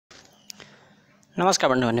নমস্কাৰ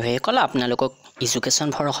বন্ধু-বান্ধৱীসকল আপোনালোকক education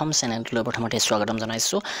for Assam চেনেলটোলৈ প্ৰথমতে স্বাগতম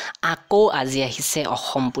জনাইছো। আকৌ আজি আহিছে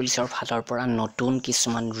অসম পুলিচৰ ফালৰ পৰা নতুন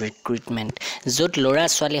কিছুমান ৰিক্ৰুটমেণ্ট য'ত ল'ৰা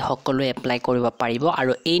ছোৱালী সকলোৱে এপ্লাই কৰিব পাৰিব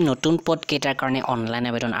আৰু এই নতুন পদ কেইটাৰ কাৰণে অনলাইন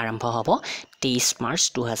আবেদন আৰম্ভ হ'ব 23 মাৰ্চ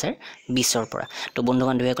 2020 পৰা। তো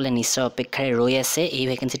বন্ধু-বান্ধৱীসকলে নিশ্চয় অপেক্ষাৰে ৰৈ আছে এই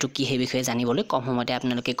ভেকেন্সিটো কি সেই বিষয়ে জানিবলৈ। কম সময়তে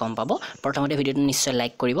আপোনালোকে গম পাব। প্ৰথমতে ভিডিঅ'টো নিশ্চয়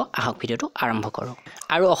লাইক কৰিব। আহক ভিডিঅ'টো আৰম্ভ কৰোঁ।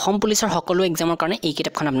 আৰু অসম পুলিচৰ সকলো এক্সামৰ কাৰণে এই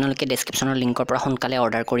কিতাপখন আপোনালোকে ডেছক্ৰিপশ্যনৰ লিংকৰ পৰা সোনকালে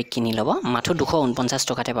অৰ্ডাৰ কৰি কিনি ল'ব। মাথো 249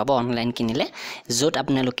 টকাতে পাব অনলাইন কিনিলে, য'ত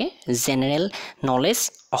আপোনালোকে জেনেৰেল নলেজ,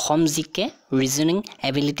 অসম জিকে, ৰিজনিং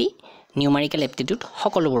এবিলিটি, নিউমাৰিকেল এপ্টিটিউড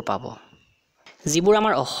সকলোবোৰ পাব, যিবোৰ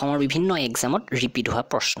আমাৰ অসমৰ বিভিন্ন এক্সামত ৰিপিট হোৱা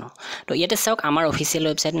প্ৰশ্ন। তো ইয়াতে চাওক আমাৰ অফিচিয়েল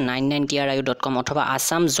ৱেবছাইট 99triu.com অথবা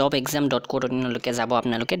assamjobexam.co.in লৈকে যাব।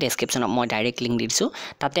 আপোনালোকে ডেছক্ৰিপশ্যনত মই ডাইৰেক্ট লিংক দি দিছোঁ,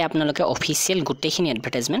 তাতে আপোনালোকে অফিচিয়েল গোটেইখিনি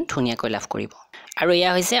এডভাৰটাইজমেণ্ট ধুনীয়াকৈ লাভ কৰিব। আৰু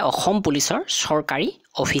এয়া হৈছে অসম পুলিচৰ চৰকাৰী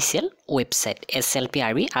অফিচিয়েল ৱেবছাইট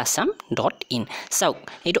slprbassam.in। চাওক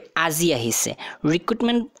এইটো আজি আহিছে,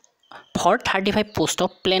 recruitment for 35 post of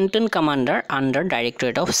Platoon Commander under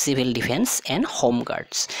Directorate of Civil Defense and Home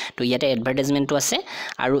Guards। তো ইয়াতে এডভাৰটাইজমেণ্টটো আছে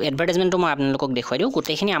আৰু এডভাৰটাইজমেণ্টটো মই আপোনালোকক দেখুৱাই দিওঁ।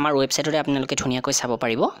 গোটেইখিনি আমাৰ ৱেবছাইটতে আপোনালোকে ধুনীয়াকৈ চাব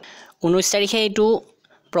পাৰিব। 19 তাৰিখে এইটো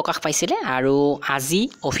প্ৰকাশ পাইছিলে আৰু আজি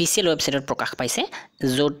অফিচিয়েল ৱেবছাইটত প্ৰকাশ পাইছে,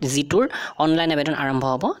 যিটোৰ অনলাইন আবেদন আৰম্ভ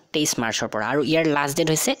হ'ব 23 মাৰ্চৰ পৰা আৰু ইয়াৰ লাষ্ট ডেট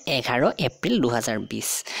হৈছে 11 এপ্ৰিল 2020।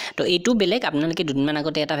 তো এইটো বেলেগ, আপোনালোকে দুদিনমান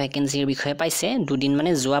আগতে এটা ভেকেন্সিৰ বিষয়ে পাইছে, দুদিন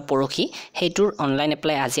মানে যোৱা পৰহি, সেইটোৰ অনলাইন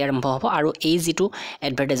এপ্লাই আজি আৰম্ভ হ'ব। আৰু এই যিটো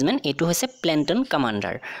এডভাৰটাইজমেণ্ট এইটো হৈছে প্লেটুন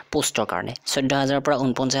কমাণ্ডাৰ পোষ্টৰ কাৰণে 14,000 পৰা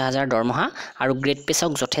 49,000 দৰমহা আৰু গ্ৰেড পে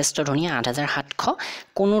চাওক যথেষ্ট ধুনীয়া 8,700।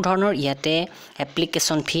 কোনো ধৰণৰ ইয়াতে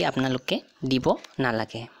এপ্লিকেশ্যন ফি আপোনালোকে দিব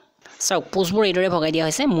নালাগে। চাওক পোষ্টবোৰ এইদৰে ভগাই দিয়া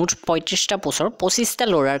হৈছে। মুঠ 35টা পোষ্টৰ 25টা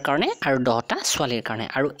ল'ৰাৰ কাৰণে আৰু 10টা ছোৱালীৰ কাৰণে।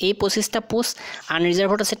 আৰু এই 25টা পোষ্ট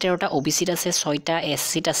আনৰিজাৰ্ভত আছে, 13টা OBCত আছে, 6টা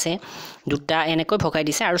SCত আছে, 2টা এনেকৈ ভগাই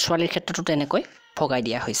দিছে আৰু ছোৱালীৰ ক্ষেত্ৰতো তেনেকৈ ভগাই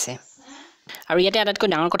দিয়া হৈছে। আৰু ইয়াতে আটাইতকৈ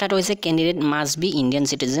ডাঙৰ কথাটো হৈছে candidate must B Indian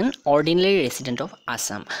citizen ordinary resident of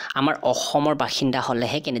Assam. আমাৰ অসমৰ বাসিন্দা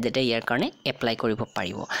হ'লেহে কেণ্ডিডেটে ইয়াৰ কাৰণে এপ্লাই কৰিব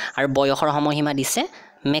পাৰিব। আৰু বয়সৰ সময়সীমা দিছে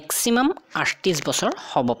মেক্সিমাম 38 বছৰ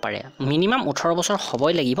হ'ব পাৰে, মিনিমাম 18 বছৰ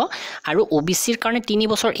হ'বই লাগিব। আৰু OBCৰ কাৰণে 3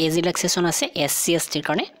 বছৰ এজ ৰিলেক্সেশ্যন আছে, SC STৰ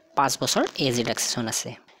কাৰণে 5 বছৰ এজ ৰিলেক্সেশ্যন আছে।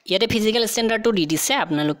 ইয়াতে ফিজিকেল ষ্টেণ্ডাৰ্ডটো দি দিছে,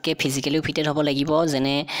 আপোনালোকে ফিজিকেলিও ফিটেড হ'ব লাগিব।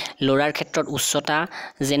 যেনে ল'ৰাৰ ক্ষেত্ৰত উচ্চতা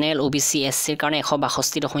জেনেৰেল OBC SCৰ কাৰণে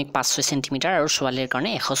 162.56 চেণ্টিমিটাৰ আৰু ছোৱালীৰ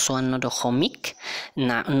কাৰণে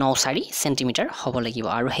 154.94 চেণ্টিমিটাৰ হ'ব লাগিব।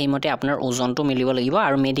 আৰু সেইমতে আপোনাৰ ওজনটো মিলিব লাগিব।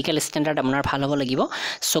 আৰু মেডিকেল ষ্টেণ্ডাৰ্ড আপোনাৰ ভাল হ'ব লাগিব,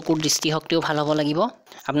 চকুৰ দৃষ্টিশক্তিও ভাল হ'ব লাগিব।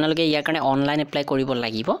 আপোনালোকে ইয়াৰ কাৰণে অনলাইন এপ্লাই কৰিব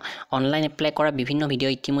লাগিব। অনলাইন এপ্লাই কৰা বিভিন্ন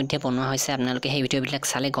ভিডিঅ' ইতিমধ্যে বনোৱা হৈছে, আপোনালোকে সেই ভিডিঅ'বিলাক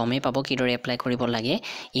চালে গমেই পাব কিদৰে এপ্লাই কৰিব লাগে,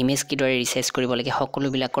 ইমেজ কিদৰে ৰিচাৰ্জ কৰিব লাগে,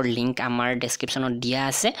 সকলোবিলাকৰ লিংক আমাৰ ডেছক্ৰিপশ্যনত দিয়া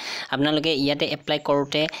আছে। আপোনালোকে ইয়াতে এপ্লাই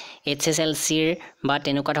কৰোঁতে HSLCৰ বা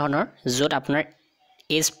তেনেকুৱা ধৰণৰ য'ত আপোনাৰ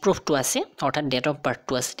এজ প্ৰুফটো আছে, অৰ্থাৎ ডেট অফ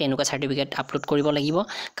বাৰ্থটো আছে, তেনেকুৱা চাৰ্টিফিকেট আপলোড কৰিব লাগিব,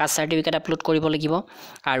 কাষ্ট চাৰ্টিফিকেট আপলোড কৰিব লাগিব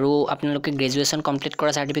আৰু আপোনালোকে গ্ৰেজুৱেশ্যন কমপ্লিট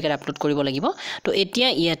কৰা চাৰ্টিফিকেট আপলোড কৰিব লাগিব। তো এতিয়া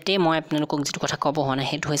ইয়াতে মই আপোনালোকক যিটো কথা ক'ব হোৱা নাই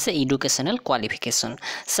সেইটো হৈছে এডুকেশ্যনেল কোৱালিফিকেশ্যন।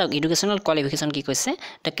 চাওক এডুকেশ্যনেল কোৱালিফিকেশ্যন কি কৈছে,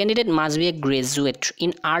 the candidate must B A graduate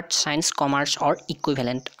in art, science, commerce or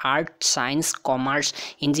equivalent. Art, science, commerce,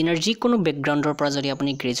 engineer যিকোনো বেকগ্ৰাউণ্ডৰ পৰা যদি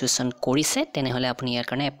আপুনি গ্ৰেজুৱেশ্যন কৰিছে তেনেহ'লে আপুনি ইয়াৰ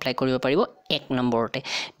কাৰণে এপ্লাই কৰিব পাৰিব 1 নম্বৰতে।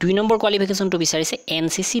 2 নম্বৰ কোৱালিফিকেশ্যনটো বিচাৰিছে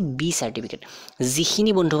NCC B চাৰ্টিফিকেট।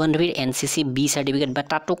 যিখিনি বন্ধু বান্ধৱীৰ NCC B চাৰ্টিফিকেট বা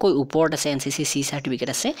তাতোকৈ ওপৰত আছে NCC C চাৰ্টিফিকেট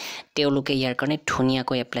আছে, তেওঁলোকে ইয়াৰ কাৰণে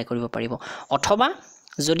ধুনীয়াকৈ এপ্লাই কৰিব পাৰিব। অথবা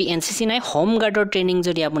যদি NCC নাই, হোম গাৰ্ডৰ ট্ৰেইনিং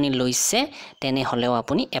যদি আপুনি লৈছে তেনেহ'লেও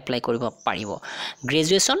আপুনি এপ্লাই কৰিব পাৰিব।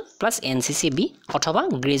 গ্ৰেজুৱেশ্যন প্লাছ NCC B অথবা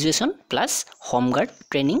graduation plus home guard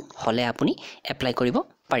training হ'লে আপুনি এপ্লাই কৰিব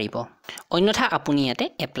পাৰিব, অন্যথা আপুনি ইয়াতে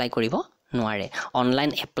এপ্লাই কৰিব নোৱাৰে।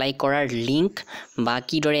 অনলাইন এপ্লাই কৰাৰ লিংক বা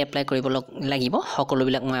কিদৰে এপ্লাই কৰিব লাগিব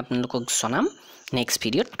সকলোবিলাক মই আপোনালোকক জনাম নেক্সট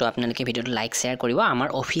ভিডিঅ'ত। তো আপোনালোকে ভিডিঅ'টো লাইক শ্বেয়াৰ কৰিব, আমাৰ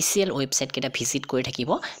অফিচিয়েল ৱেবছাইটকেইটা ভিজিট কৰি থাকিব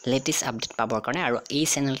লেটেষ্ট আপডেট পাবৰ কাৰণে, আৰু এই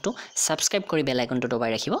চেনেলটো ছাবস্ক্ৰাইব কৰি বেল আইকনটো দবাই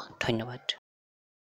ৰাখিব। ধন্যবাদ।